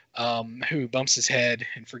guy, who bumps his head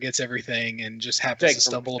and forgets everything and just happens to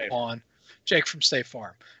stumble upon Jake from State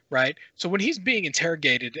Farm, right? So when he's being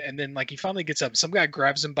interrogated and then like he finally gets up, some guy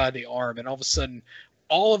grabs him by the arm, and all of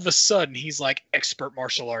a sudden he's like expert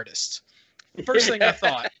martial artist. First thing I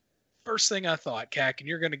thought, Cac, and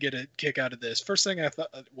you're going to get a kick out of this. First thing I thought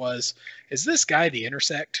was, is this guy the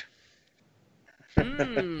Intersect?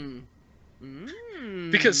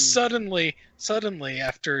 Because suddenly,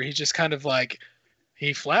 after he just kind of like,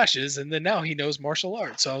 he flashes, and then now he knows martial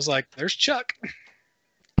arts. So I was like, there's Chuck.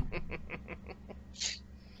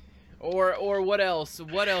 Or what else?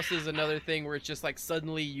 What else is another thing where it's just like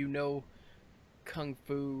suddenly Kung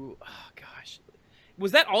Fu? Oh, gosh.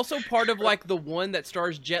 Was that also part of like the one that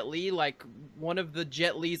stars Jet Li? Like one of the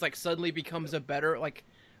Jet Li's like suddenly becomes a better like.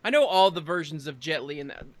 I know all the versions of Jet Li,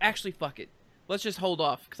 and actually, fuck it. Let's just hold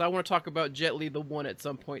off because I want to talk about Jet Li the one at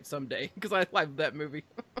some point someday because I love that movie.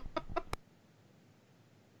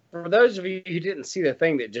 For those of you who didn't see the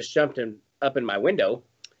thing that just jumped up in my window,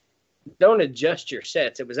 don't adjust your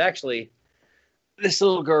sets. It was actually this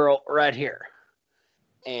little girl right here,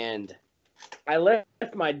 and I left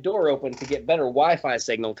my door open to get better Wi-Fi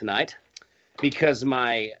signal tonight because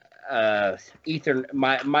my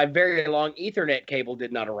my very long Ethernet cable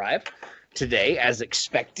did not arrive today as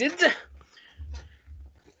expected.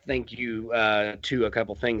 Thank you to a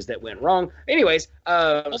couple things that went wrong. Anyways,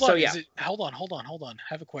 hold on. I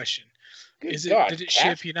have a question. Did it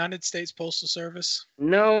ship United States Postal Service?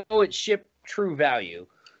 No, it shipped True Value.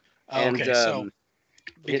 Okay, so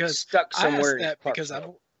because it's stuck somewhere.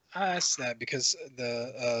 I asked that because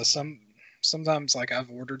the sometimes like I've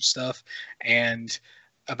ordered stuff and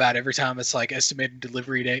about every time it's like estimated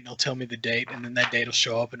delivery date and it'll tell me the date and then that date will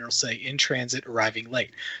show up and it'll say in transit arriving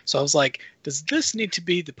late. So I was like, does this need to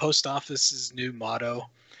be the post office's new motto?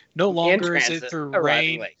 No longer is it through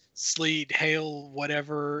rain, sleet, hail,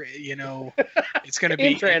 whatever, it's going to be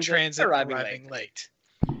in transit arriving late.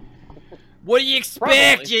 What do you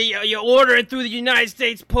expect? You're ordering through the United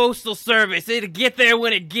States Postal Service. It'll get there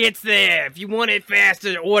when it gets there. If you want it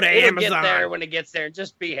faster, order Amazon. It'll get there when it gets there.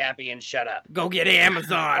 Just be happy and shut up. Go get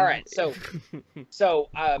Amazon. All right, so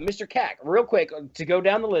Mr. Cack, real quick, to go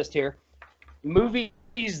down the list here, movies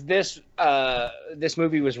this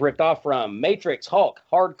movie was ripped off from: Matrix, Hulk,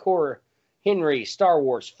 Hardcore Henry, Star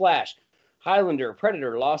Wars, Flash, Highlander,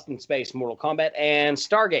 Predator, Lost in Space, Mortal Kombat, and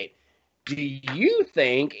Stargate. Do you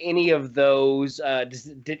think any of those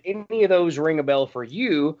did any of those ring a bell for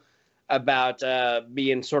you? about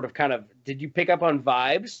being sort of kind of. Did you pick up on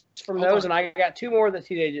vibes from those? And I got two more that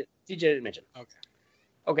TJ didn't mention.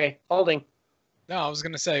 Okay, holding. No, I was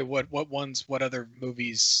gonna say what other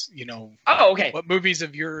movies, Oh, okay. What movies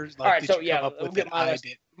of yours? All right, so yeah, we'll get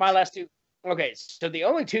my last two. Okay, so the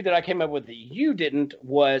only two that I came up with that you didn't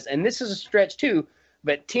was, and this is a stretch too,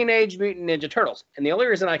 but Teenage Mutant Ninja Turtles. And the only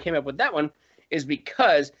reason I came up with that one is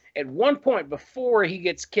because at one point before he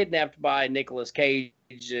gets kidnapped by Nicolas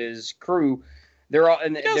Cage's crew, they're all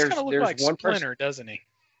and there's like one Splinter, person, doesn't he?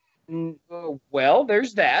 Well,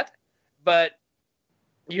 there's that, but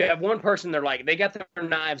you have one person. They're like they got their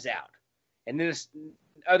knives out, and then this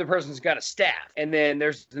other person's got a staff, and then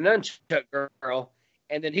there's the nunchuck girl,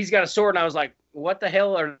 and then he's got a sword. And I was like, what the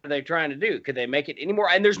hell are they trying to do? Could they make it anymore?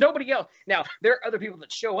 And there's nobody else. Now there are other people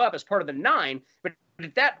that show up as part of the 9, but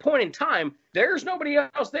at that point in time, there's nobody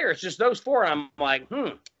else there. It's just those 4. And I'm like,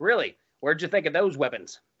 really? Where'd you think of those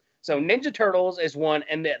weapons? So Ninja Turtles is one,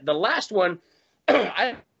 and the last one,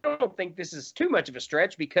 I don't think this is too much of a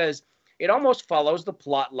stretch because it almost follows the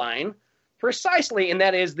plot line precisely, and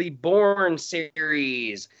that is the Bourne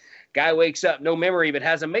series. Guy wakes up, no memory, but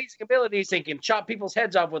has amazing abilities. He can chop people's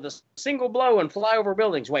heads off with a single blow and fly over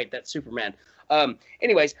buildings. Wait, that's Superman.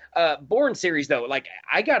 Anyways, Bourne series, though, like,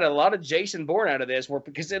 I got a lot of Jason Bourne out of this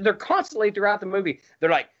because they're constantly throughout the movie.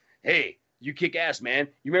 They're like, hey, you kick ass, man.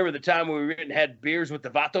 You remember the time when we went and had beers with the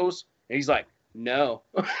Vatos? And he's like, no.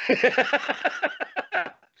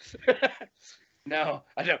 No,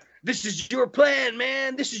 I don't. This is your plan,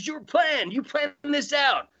 man. This is your plan. You plan this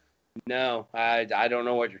out. No, I don't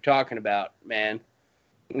know what you're talking about, man.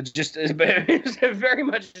 It's very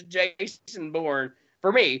much Jason Bourne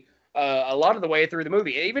for me. A lot of the way through the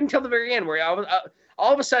movie, even until the very end, where I was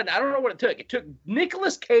all of a sudden, I don't know what it took. It took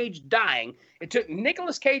Nicolas Cage dying. It took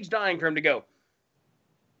Nicolas Cage dying for him to go,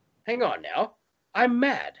 hang on now, I'm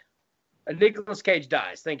mad. Nicolas Cage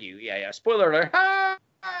dies. Thank you. Yeah. Spoiler alert.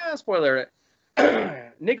 Spoiler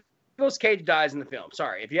alert. Nicolas Cage dies in the film.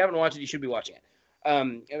 Sorry, if you haven't watched it, you should be watching it.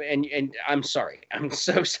 And I'm sorry. I'm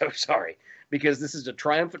so sorry because this is a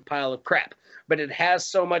triumphant pile of crap. But it has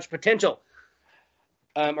so much potential.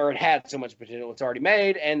 Or it had so much potential. It's already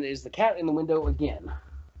made. And is the cat in the window again?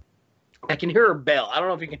 I can hear her bell. I don't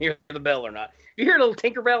know if you can hear the bell or not. You hear a little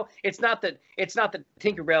Tinkerbell? It's not that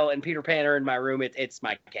Tinkerbell and Peter Pan are in my room. It's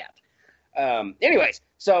my cat. Anyways,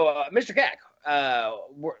 so Mr. Cack,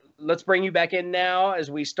 let's bring you back in now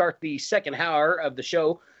as we start the second hour of the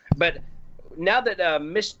show. But now that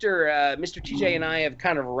Mr. TJ and I have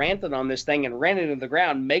kind of ranted on this thing and ran it into the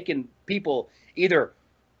ground, making people either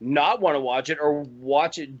not want to watch it or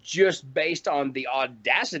watch it just based on the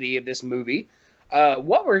audacity of this movie,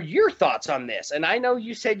 what were your thoughts on this? And I know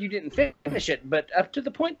you said you didn't finish it, but up to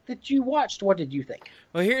the point that you watched, what did you think?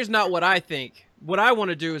 Well, here's not what I think. What I want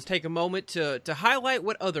to do is take a moment to highlight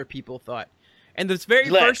what other people thought. And this very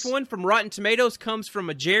first one from Rotten Tomatoes comes from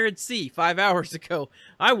a Jared C. 5 hours ago.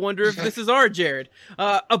 I wonder if this is our Jared.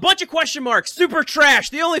 A bunch of question marks. Super trash.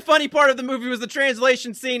 The only funny part of the movie was the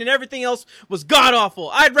translation scene, and everything else was god-awful.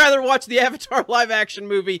 I'd rather watch the Avatar live-action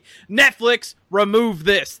movie. Netflix, remove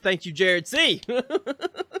this. Thank you, Jared C.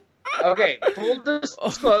 Okay, full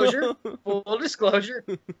disclosure.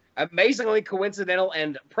 Amazingly coincidental,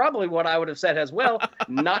 and probably what I would have said as well.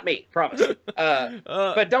 Not me, promise.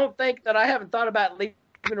 But don't think that I haven't thought about leaving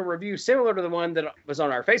a review similar to the one that was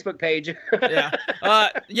on our Facebook page.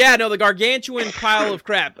 The gargantuan pile of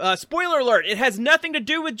crap. Spoiler alert, it has nothing to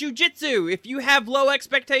do with jujitsu. If you have low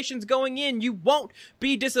expectations going in, you won't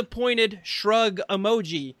be disappointed. Shrug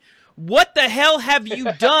emoji. What the hell have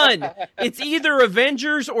you done? It's either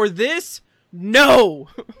Avengers or this? No.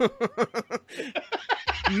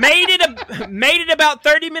 Made it about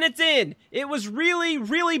 30 minutes in. It was really,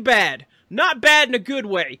 really bad. Not bad in a good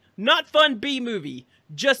way. Not fun B-movie.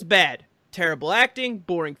 Just bad. Terrible acting,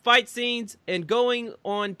 boring fight scenes, and going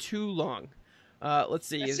on too long. Let's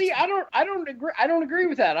see. See, I don't agree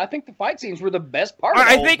with that. I think the fight scenes were the best part.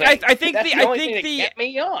 I think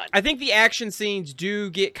the action scenes do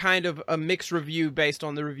get kind of a mixed review based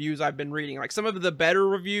on the reviews I've been reading. Like some of the better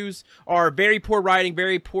reviews are very poor writing,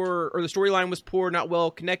 very poor, or the storyline was poor, not well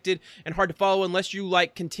connected, and hard to follow. Unless you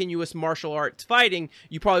like continuous martial arts fighting,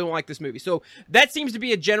 you probably won't like this movie. So that seems to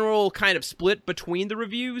be a general kind of split between the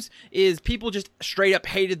reviews. Is people just straight up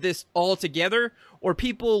hated this altogether, or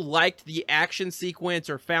people liked the action sequence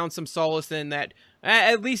or found some solace in that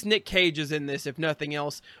at least Nick Cage is in this, if nothing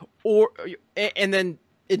else, and then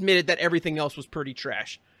admitted that everything else was pretty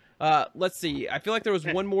trash. Let's see. I feel like there was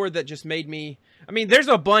one more that just made me... I mean, there's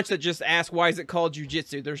a bunch that just ask, why is it called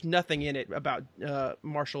jujitsu? There's nothing in it about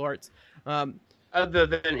martial arts. Other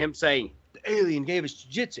than him saying, the alien gave us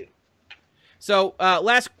jujitsu. So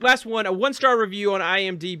last one, a 1-star review on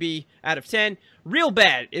IMDb out of 10. Real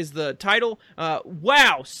bad is the title.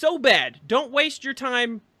 Wow, so bad. Don't waste your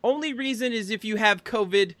time. Only reason is if you have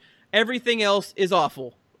COVID. Everything else is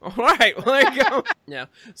awful. All right, well, there you go. Yeah.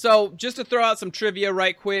 So just to throw out some trivia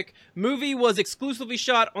right quick, movie was exclusively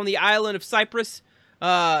shot on the island of Cyprus.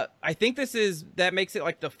 I think that makes it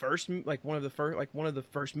like one of the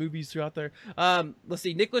first movies out there. Let's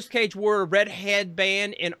see. Nicolas Cage wore a red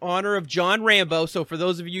headband in honor of John Rambo. So for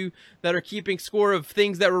those of you that are keeping score of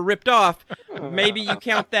things that were ripped off, maybe you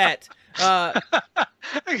count that. I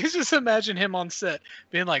can just imagine him on set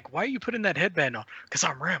being like, "Why are you putting that headband on?" "Because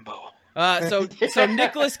I'm Rambo." So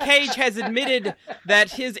Nicolas Cage has admitted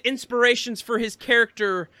that his inspirations for his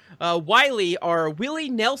character Wiley are Willie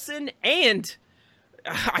Nelson and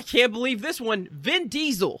I can't believe this one, Vin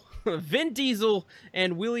Diesel. Vin Diesel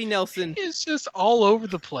and Willie Nelson. It's just all over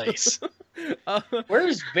the place.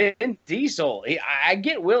 Where's Vin Diesel? I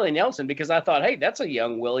get Willie Nelson because I thought, hey, that's a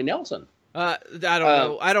young Willie Nelson. I don't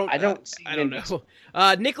know. I don't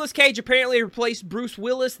know. Nicolas Cage apparently replaced Bruce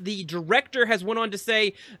Willis. The director has went on to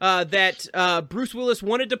say that Bruce Willis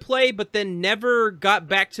wanted to play, but then never got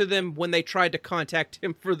back to them when they tried to contact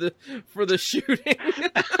him for the shooting.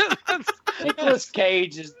 Nicolas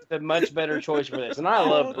Cage is the much better choice for this, and I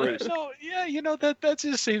love Bruce. No, yeah, that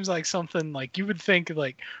just seems like something like you would think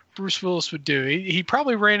like Bruce Willis would do. He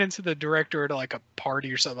probably ran into the director at like a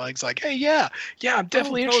party or something. Like, he's like, "Hey, yeah, I'm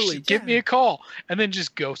definitely interested. Give me a call," and then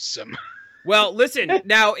just ghosts him. Well, listen,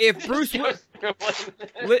 now if Bruce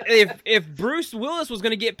Willis was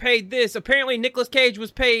going to get paid this, apparently Nicolas Cage was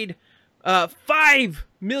paid $5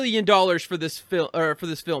 million for this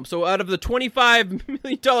film. So out of the $25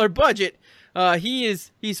 million budget,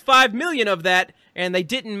 he's $5 million of that, and they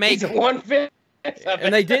didn't make He's 1/5.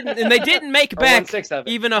 And they didn't make back 1/6 of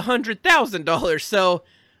it. even $100,000. So,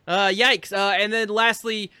 yikes! And then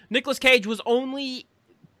lastly, Nicolas Cage was only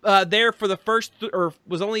there for the first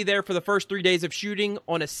 3 days of shooting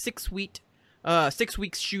on a 6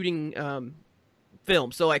 weeks shooting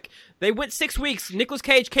film. So like they went 6 weeks. Nicolas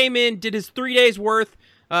Cage came in, did his 3 days worth,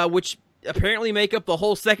 which apparently make up the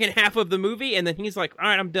whole second half of the movie, and then he's like, "All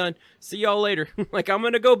right, I'm done. See y'all later." Like, I'm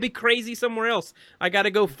gonna go be crazy somewhere else. I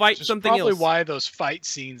gotta go fight something else. Probably why those fight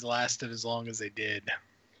scenes lasted as long as they did.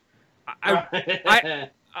 I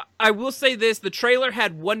will say this: the trailer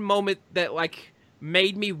had one moment that like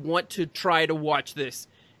made me want to try to watch this,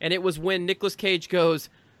 and it was when Nicolas Cage goes,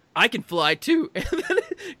 "I can fly too," and then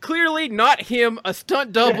clearly not him, a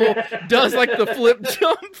stunt double does like the flip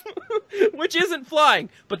jump, which isn't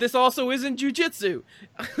flying, but this also isn't jujitsu.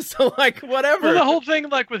 So like whatever. Well, the whole thing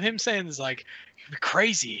like with him saying is like, "You're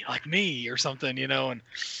crazy like me" or something, and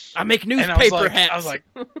I make newspaper hats.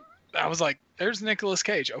 I was like, there's Nicolas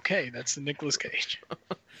Cage. Okay, that's the Nicolas Cage.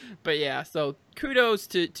 But yeah, so kudos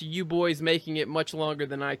to you boys making it much longer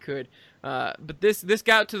than I could. But this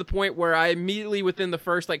got to the point where I immediately within the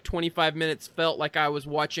first like 25 minutes felt like I was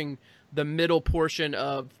watching the middle portion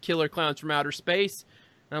of Killer Clowns from Outer Space.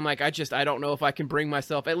 And I'm like, I don't know if I can bring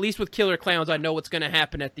myself. At least with Killer Clowns, I know what's going to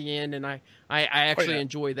happen at the end, and I actually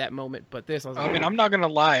enjoy that moment. But this, I mean, I'm not going to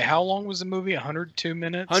lie. How long was the movie? 102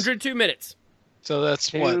 minutes? 102 minutes. So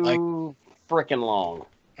that's what, like freaking long.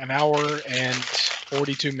 An hour and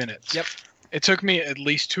 42 minutes. Yep. It took me at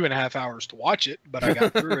least 2.5 hours to watch it, but I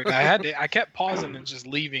got through it. I kept pausing and just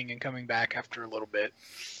leaving and coming back after a little bit.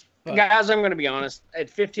 But, guys, I'm going to be honest. At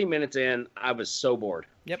 15 minutes in, I was so bored.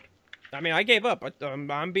 Yep. I mean, I gave up.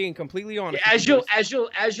 I'm being completely honest. As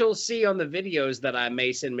you'll see on the videos that I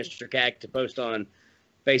may send Mr. Cack to post on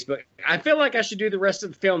Facebook, I feel like I should do the rest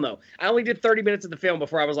of the film though. I only did 30 minutes of the film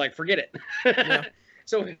before I was like, forget it. Yeah.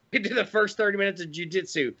 So we could do the first 30 minutes of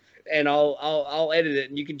jiu-jitsu, and I'll edit it,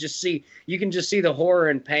 and you can just see the horror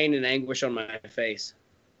and pain and anguish on my face.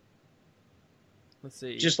 Let's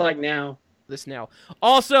see. Just like now.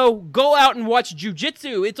 Also, go out and watch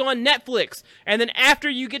Jiu-Jitsu. It's on Netflix. And then after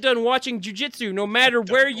you get done watching Jiu-Jitsu, no matter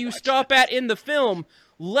where you stop at in the film,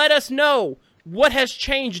 let us know what has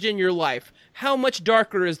changed in your life. How much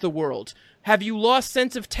darker is the world? Have you lost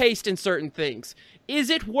sense of taste in certain things? Is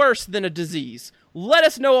it worse than a disease? Let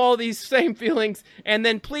us know all these same feelings, and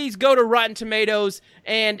then please go to Rotten Tomatoes,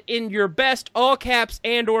 and in your best all caps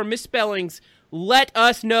and or misspellings, let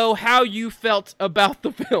us know how you felt about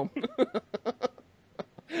the film.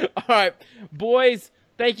 All right, boys,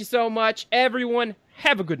 thank you so much. Everyone,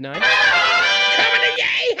 have a good night. Coming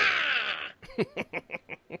to yay!